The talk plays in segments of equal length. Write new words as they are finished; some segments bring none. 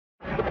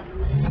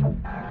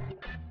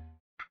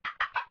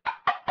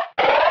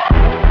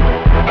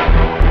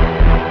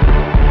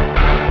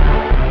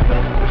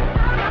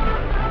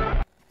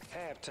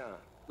Halftime.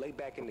 Lay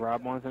back in the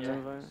Rob wants an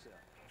invite?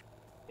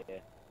 Yeah.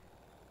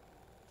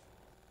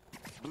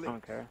 I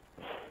don't care.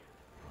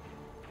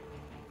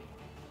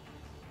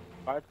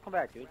 Alright, let's come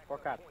back, dude. 4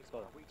 cops. Let's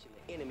go.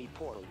 enemy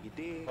portal, you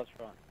did? Close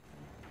front.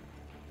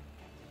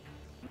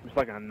 It's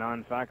like a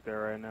non-factor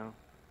right now.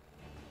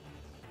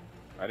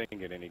 I didn't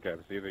get any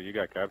caps either. You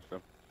got caps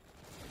though.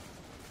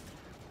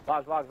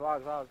 Logs.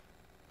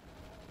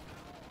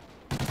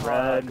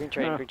 Red. Green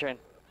train, green train.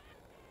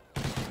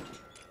 We're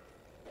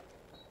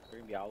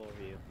gonna be all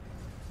over you.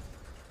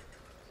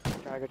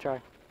 Go try.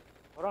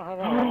 Hold on, I'm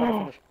gonna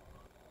finish.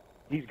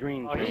 He's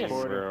green. Oh, he's green,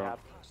 just bro.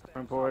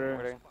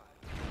 Porter.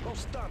 Go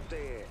stop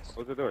their ass.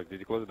 Close the door. Did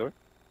you close the door?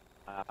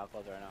 I'll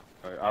close it right now.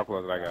 Alright, I'll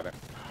close it. I got it.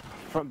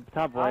 From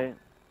top right.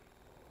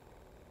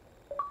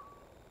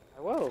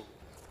 Whoa.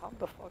 How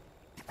the fuck?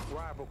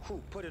 Rival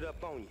crew, put it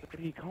up on you. Where did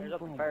he come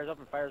from? Fires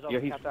open. Yeah,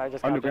 he's I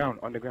just underground.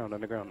 He's underground. Oh,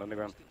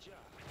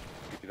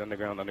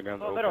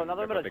 middle,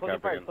 another middle.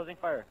 Closing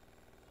fire.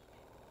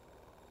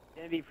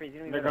 Gonna be freeze.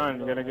 Underground.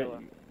 You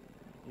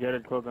gotta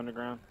close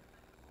underground.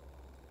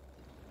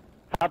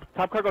 Top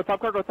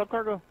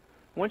cargo.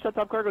 One shot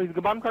top cargo. He's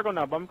bottom cargo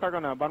now. Bottom cargo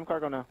now.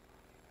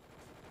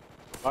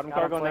 I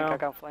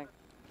got flank.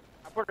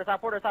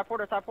 Top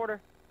porter.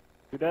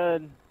 You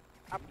dead.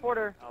 Top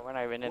porter. Oh, we're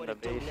not even in the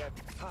base.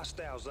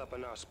 Hostiles up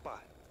in our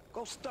spot.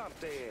 Go stop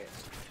their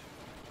ass.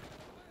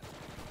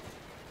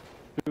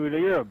 Dude,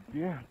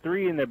 you're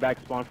 3 in their back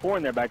spawn, 4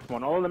 in their back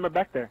spawn. All of them are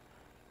back there.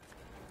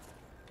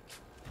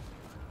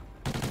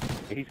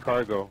 He's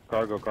cargo. Hey,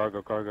 You're gonna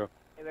go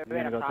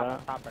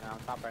top? Top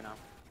right now.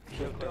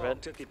 Your dog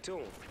took it to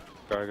him.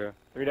 Cargo.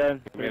 3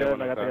 dead. Yeah, I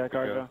got the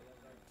cargo.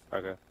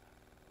 Okay.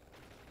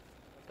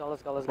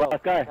 Let's go.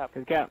 Last guy. Cap.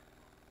 His cap.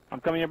 I'm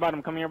coming your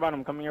bottom.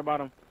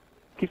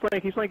 Keep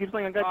playing. I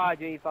got you. Oh,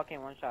 dude, he fucking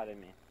one-shotted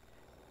me.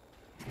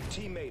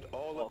 Teammate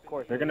all up. Of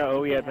course. They're gonna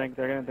OE, I think.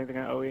 They're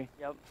gonna OE.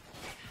 Yep.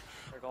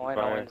 They're going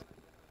Fire. on.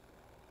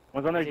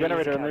 One's on their Easy,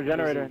 generator. Cap,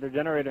 Their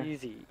generator.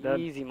 Easy. Dead.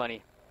 Easy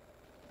money.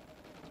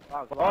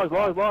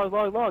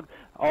 Log.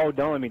 Oh,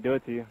 don't let me do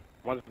it to you.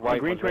 One's white.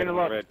 green One's train red. and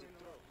One's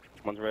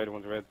log. red.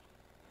 One's red.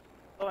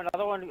 Oh,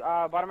 another one.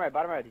 Bottom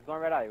right. He's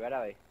going red alley.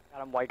 Got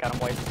him white. Red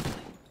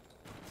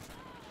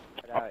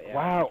alley, yeah.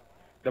 Wow.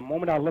 The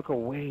moment I look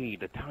away,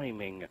 the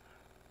timing.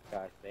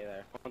 Guys, stay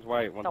there. One's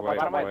white. Bottom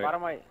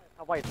Bottom right.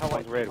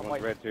 One's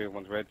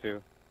red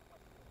too.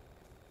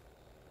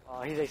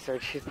 Oh, he's a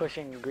search. He's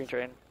pushing green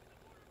train.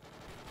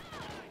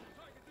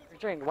 Green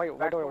train.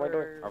 White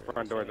door. Our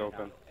front door's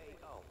open.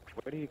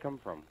 Where did he come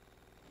from?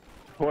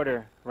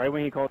 Porter. Right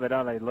when he called it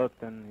out, I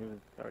looked and he was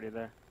already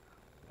there.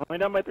 Only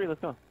down by 3.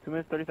 Let's go. 2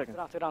 minutes, 30 seconds.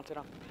 Sit down.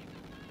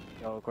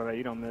 Yo, Corvette,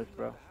 you don't miss,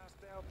 bro.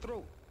 Hostile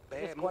through.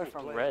 He's Bad going move,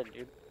 from player. red,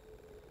 dude.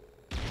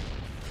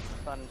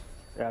 Sun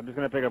Yeah, I'm just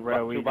gonna pick up red.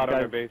 Two bottom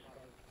of their base.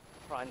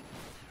 front.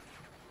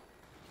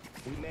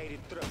 We made it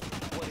through.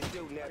 What it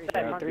do now?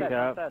 Yeah, 3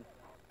 tap.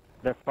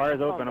 Their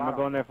fire's open. I'm gonna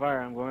go in their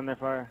fire.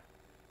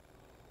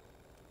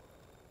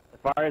 The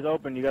fire's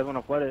open. You guys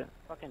wanna flood it?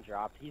 Fucking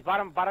dropped. He's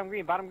bottom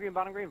green. Verdict,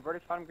 bottom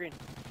green.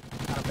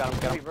 Got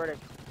him.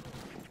 Verdict.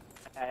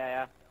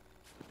 Yeah.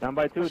 Down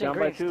by 2. Top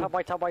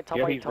white.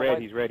 Yeah, he's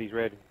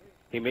red.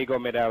 He may go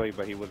mid alley,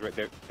 but he was red.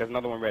 There's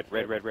another one red.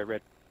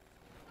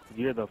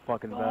 You're the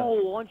fucking best.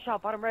 Oh, one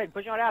shot, bottom red.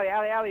 Pushing out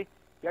alley.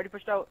 You already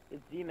pushed out.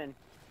 It's demon.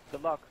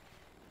 Good luck.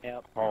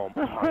 Yep. Oh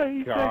my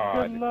He said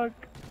god. good luck.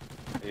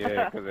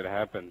 Yeah, because it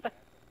happens.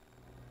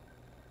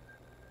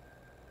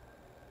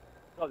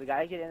 Oh, the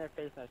guy get in their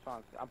face in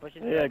response. I'm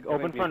pushing. Yeah,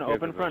 open These front.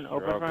 kids is a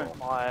struggle.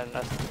 Come on,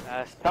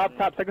 that's Top.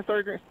 Second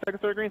story green.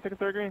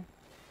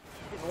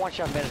 He's one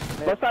shot mid.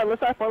 Left side,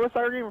 far left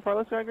side green.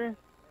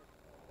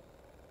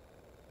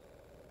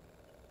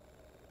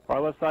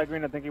 Far left side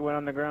green, I think he went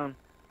on the ground.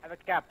 I have a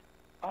cap.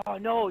 Oh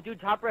no, dude,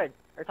 top red.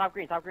 Or top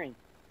green. Dead.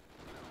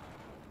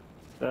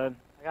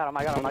 I got him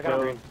on the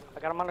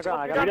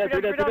ground. I got him.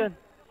 3 dead.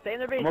 Stay in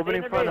their base. I'm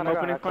opening front. I'm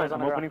opening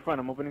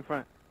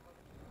front.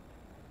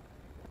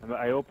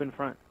 I open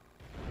front.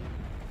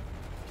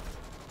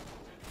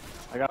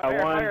 I got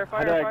one. How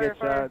did I get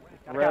shot?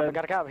 I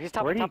got a cap. He's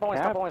top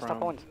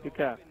Owens. Good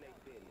cap.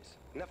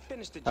 Now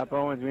finish the Top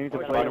Owens, we need to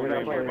play. Bottom We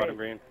green. gotta play. Bottom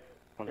green.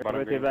 One's Get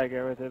bottom green.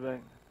 rotate back.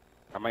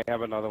 I might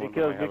have another one. Big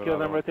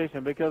kills on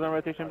rotation. Big kills on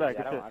rotation back.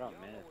 Good shit. I don't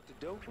miss.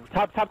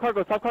 Top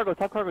cargo.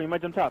 You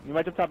might jump top. And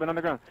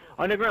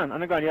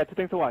underground. Yeah, 2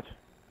 things to watch.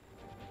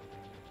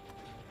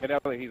 Mid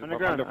alley. He's under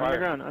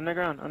fire.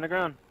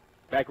 Underground.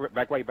 Back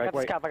white. I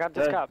got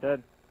this cap.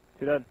 Dead.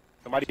 2 dead.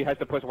 Somebody has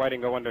to push white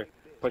and go under.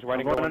 Push white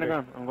and go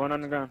under. I'm going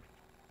underground.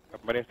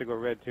 Somebody has to go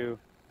red too.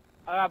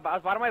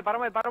 Bottom way.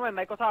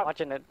 Michael top.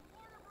 Watching it.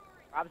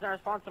 Rob's in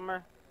response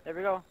somewhere. There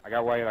we go. I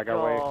got white.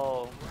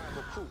 Oh,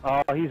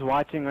 Oh, he's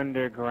watching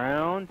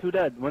underground. 2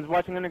 dead. One's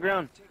watching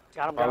underground.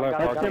 got him.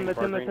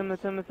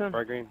 That's him.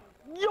 Far green.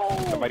 Yo!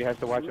 Somebody has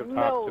to watch up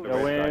top to the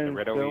red side. The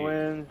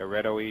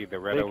red OE. The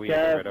red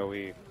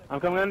OE. I'm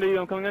coming under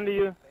you. Go.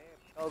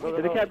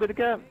 Get the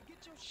cap.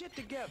 Get your shit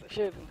together.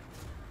 Shit.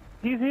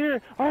 He's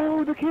here.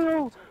 Oh, the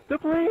kill. The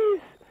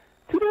police.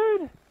 Too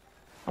dead.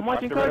 I'm Watch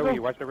watching the red OE.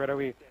 cargo. Watch the red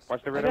OE.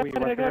 Watch the I red got OE. it,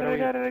 Watch I the got red it, I OE.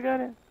 got it, I got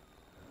it.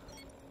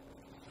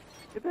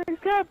 Get the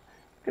cap.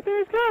 Get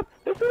the cap.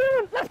 Let's do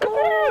it. Let's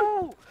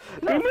go!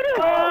 Let's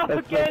go!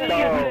 Let's Get go.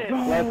 it.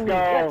 Let's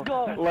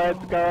go.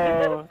 Let's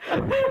go.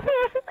 Let's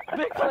go.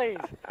 Big plays.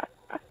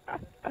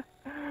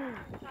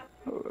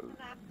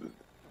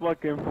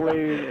 Fucking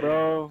please,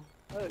 bro.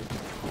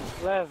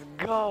 Let's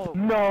go.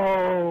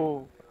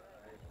 No.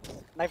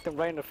 Knifed him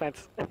right in the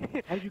fence.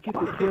 How'd you get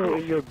the kill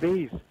in your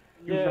base?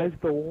 You Yeah.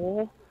 knifed the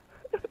wall?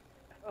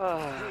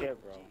 Shit,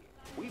 bro.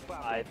 We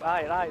pop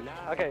Alright.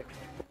 Okay.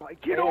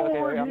 Get Okay,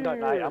 over I'm done.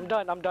 here. I'm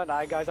done.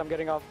 Alright, guys, I'm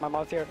getting off. My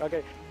mom's here.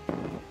 Okay.